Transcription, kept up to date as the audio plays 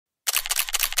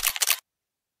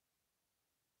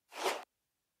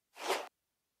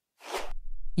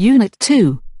Unit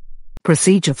 2.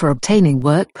 Procedure for obtaining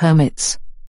work permits.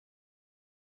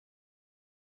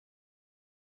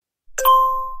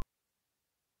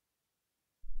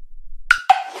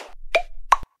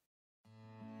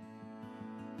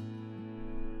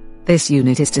 This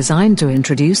unit is designed to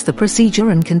introduce the procedure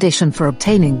and condition for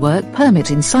obtaining work permit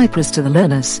in Cyprus to the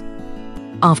learners.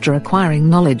 After acquiring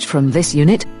knowledge from this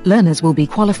unit, learners will be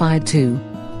qualified to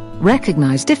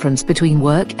recognize difference between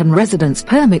work and residence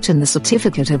permit and the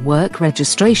certificate of work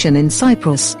registration in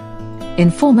Cyprus,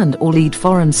 inform and or lead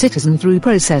foreign citizen through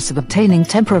process of obtaining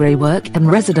temporary work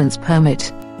and residence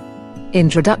permit.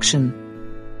 Introduction.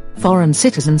 Foreign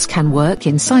citizens can work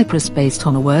in Cyprus based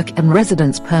on a work and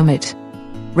residence permit.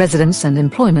 Residence and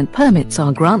employment permits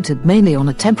are granted mainly on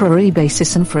a temporary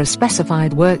basis and for a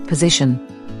specified work position.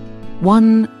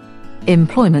 1.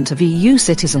 Employment of EU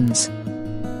citizens.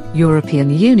 European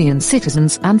Union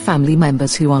citizens and family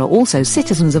members who are also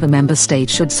citizens of a member state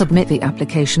should submit the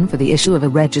application for the issue of a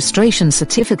registration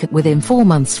certificate within 4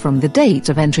 months from the date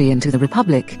of entry into the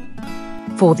Republic.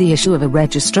 For the issue of a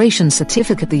registration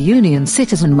certificate, the Union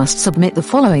citizen must submit the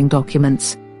following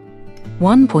documents.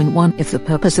 1.1 If the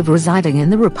purpose of residing in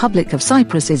the Republic of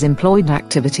Cyprus is employed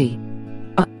activity.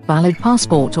 A. Valid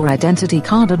passport or identity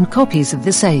card and copies of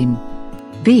the same.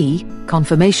 B.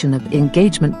 Confirmation of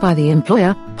engagement by the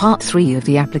employer, Part 3 of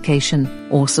the application,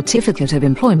 or certificate of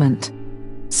employment.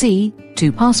 C.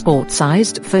 2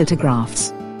 passport-sized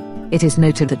photographs. It is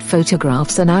noted that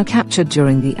photographs are now captured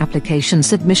during the application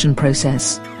submission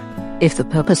process. If the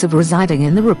purpose of residing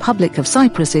in the Republic of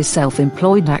Cyprus is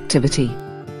self-employed activity.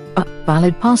 A.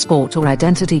 Valid passport or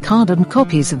identity card and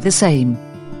copies of the same.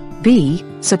 B.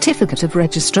 Certificate of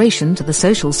registration to the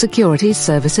Social Security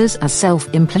Services as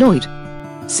self-employed.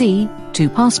 C. 2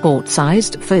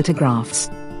 passport-sized photographs.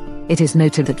 It is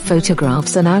noted that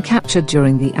photographs are now captured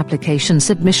during the application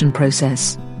submission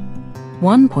process.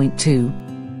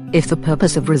 1.2. If the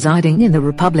purpose of residing in the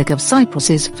Republic of Cyprus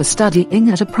is for studying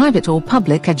at a private or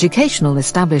public educational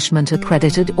establishment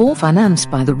accredited or financed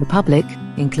by the Republic,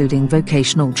 including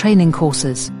vocational training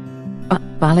courses. A.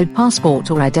 Valid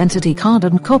passport or identity card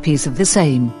and copies of the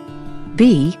same.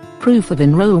 B. Proof of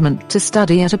enrollment to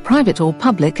study at a private or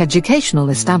public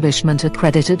educational establishment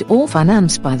accredited or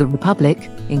financed by the Republic,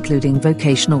 including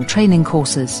vocational training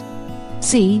courses.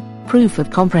 C. Proof of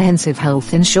comprehensive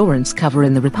health insurance cover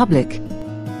in the Republic.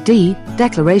 D.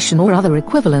 Declaration or other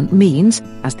equivalent means,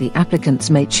 as the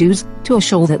applicants may choose, to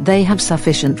assure that they have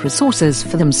sufficient resources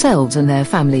for themselves and their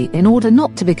family in order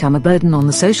not to become a burden on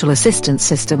the social assistance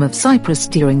system of Cyprus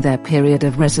during their period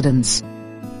of residence.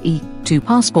 E. 2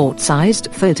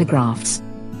 passport-sized photographs.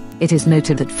 It is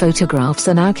noted that photographs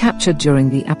are now captured during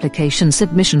the application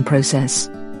submission process.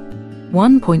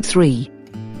 1.3.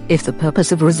 If the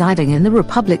purpose of residing in the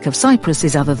Republic of Cyprus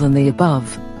is other than the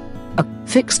above. A.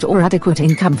 Fixed or adequate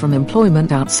income from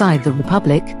employment outside the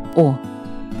Republic, or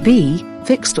B.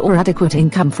 Fixed or adequate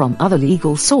income from other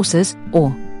legal sources,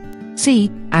 or C.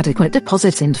 Adequate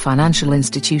deposits in financial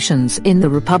institutions in the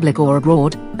Republic or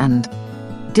abroad, and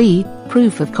D.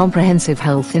 Proof of comprehensive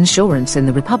health insurance in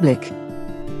the Republic.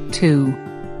 2.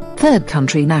 Third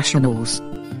country nationals.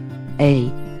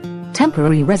 A.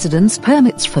 Temporary residence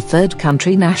permits for third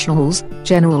country nationals,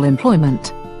 general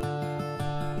employment.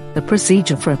 The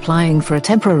procedure for applying for a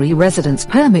temporary residence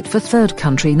permit for third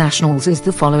country nationals is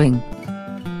the following.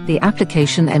 The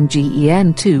application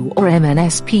MGEN2 or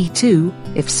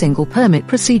MNSP2, if single permit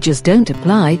procedures don't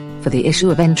apply, for the issue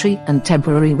of entry and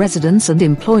temporary residence and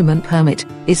employment permit,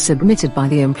 is submitted by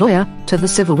the employer to the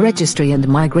Civil Registry and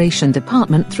Migration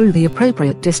Department through the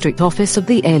appropriate district office of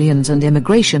the Aliens and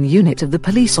Immigration Unit of the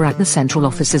Police or at the central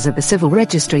offices of the Civil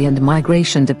Registry and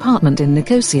Migration Department in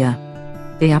Nicosia.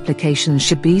 The application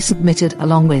should be submitted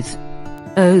along with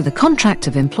the contract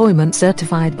of employment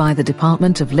certified by the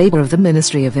Department of Labour of the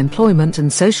Ministry of Employment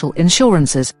and Social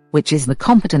Insurances, which is the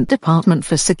competent department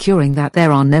for securing that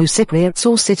there are no Cypriots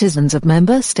or citizens of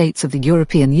member states of the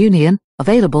European Union,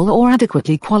 available or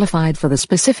adequately qualified for the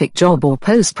specific job or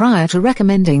post prior to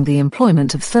recommending the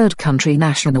employment of third country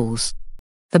nationals.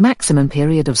 The maximum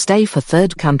period of stay for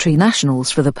third country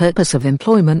nationals for the purpose of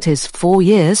employment is 4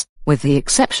 years, with the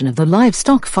exception of the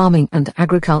livestock farming and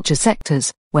agriculture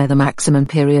sectors, where the maximum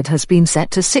period has been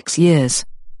set to 6 years.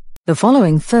 The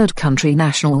following third country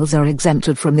nationals are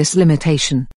exempted from this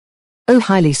limitation.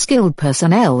 Highly skilled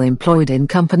personnel employed in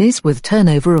companies with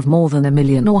turnover of more than €1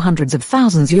 million or hundreds of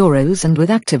thousands euros and with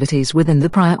activities within the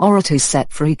priorities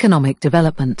set for economic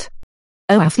development.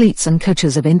 Athletes and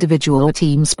coaches of individual or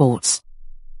team sports.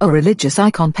 Religious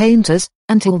icon painters,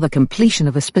 until the completion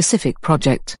of a specific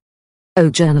project.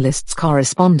 Journalists,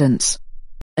 correspondents.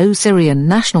 O. Syrian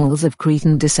nationals of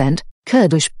Cretan descent,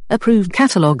 Kurdish, approved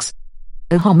catalogues.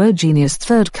 O. Homogeneous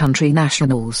third country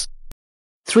nationals.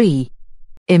 3.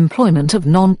 Employment of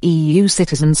non-EU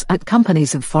citizens at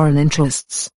companies of foreign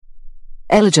interests.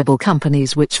 Eligible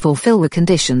companies which fulfill the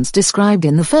conditions described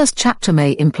in the first chapter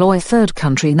may employ third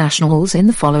country nationals in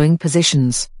the following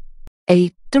positions. A.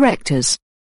 Directors.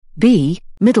 B.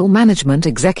 Middle management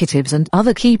executives and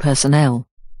other key personnel.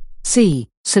 C.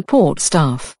 Support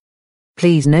staff.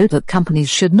 Please note that companies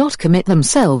should not commit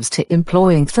themselves to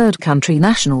employing third country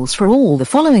nationals for all the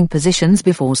following positions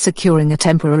before securing a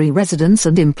temporary residence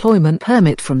and employment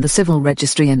permit from the Civil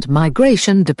Registry and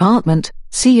Migration Department,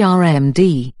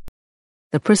 CRMD.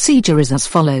 The procedure is as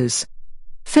follows.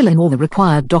 Fill in all the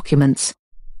required documents.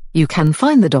 You can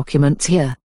find the documents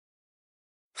here.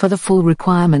 For the full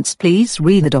requirements, please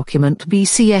read the document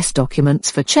BCS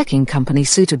Documents for checking company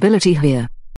suitability here.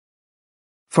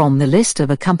 From the list of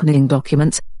accompanying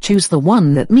documents, choose the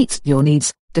one that meets your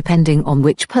needs, depending on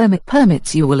which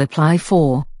permits you will apply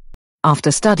for.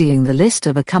 After studying the list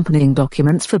of accompanying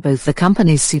documents for both the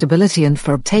company's suitability and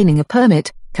for obtaining a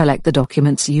permit, collect the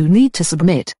documents you need to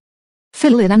submit.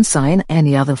 Fill in and sign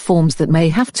any other forms that may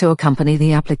have to accompany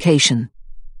the application.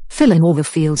 Fill in all the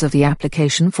fields of the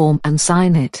application form and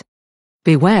sign it.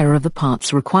 Beware of the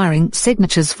parts requiring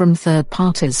signatures from third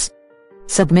parties.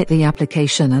 Submit the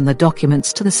application and the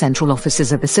documents to the central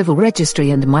offices of the Civil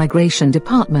Registry and Migration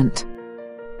Department.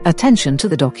 Attention to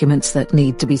the documents that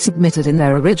need to be submitted in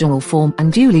their original form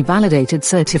and duly validated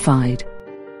certified.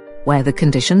 Where the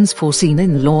conditions foreseen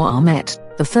in the law are met,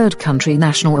 the third country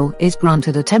national is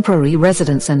granted a temporary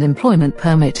residence and employment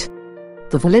permit.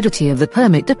 The validity of the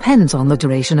permit depends on the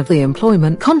duration of the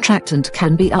employment contract and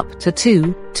can be up to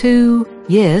 2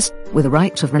 years, with a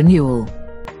right of renewal.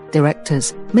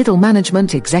 Directors, middle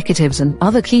management executives and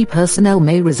other key personnel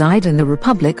may reside in the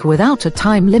Republic without a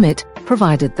time limit,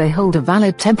 provided they hold a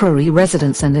valid temporary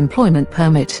residence and employment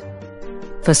permit.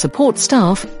 For support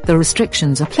staff, the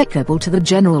restrictions applicable to the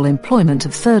general employment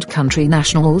of third country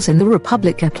nationals in the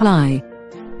Republic apply.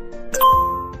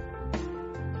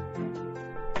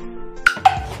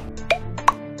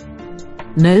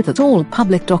 Know that all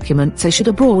public documents issued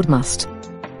abroad must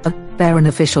a. Bear an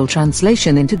official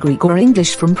translation into Greek or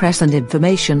English from Press and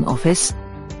Information Office.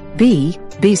 B.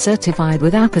 Be certified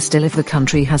with apostille if the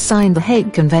country has signed the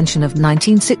Hague Convention of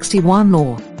 1961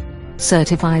 or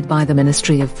certified by the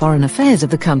Ministry of Foreign Affairs of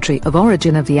the country of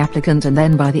origin of the applicant and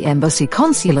then by the Embassy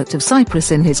Consulate of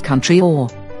Cyprus in his country or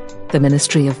the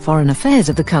Ministry of Foreign Affairs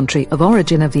of the country of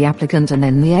origin of the applicant and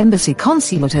then the Embassy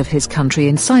Consulate of his country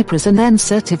in Cyprus and then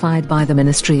certified by the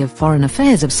Ministry of Foreign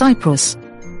Affairs of Cyprus.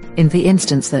 In the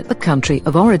instance that the country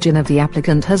of origin of the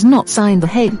applicant has not signed the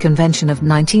Hague Convention of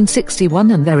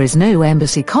 1961 and there is no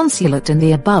embassy consulate in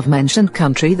the above-mentioned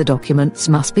country, the documents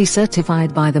must be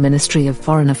certified by the Ministry of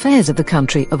Foreign Affairs of the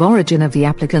country of origin of the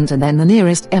applicant and then the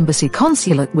nearest embassy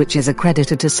consulate which is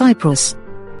accredited to Cyprus.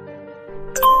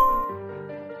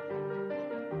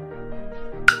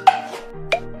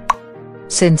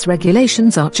 Since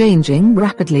regulations are changing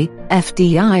rapidly,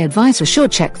 FDI Advisors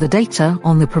should check the data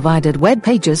on the provided web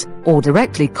pages, or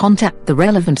directly contact the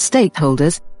relevant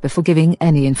stakeholders, before giving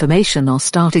any information or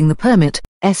starting the permit's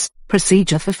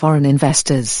procedure for foreign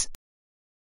investors.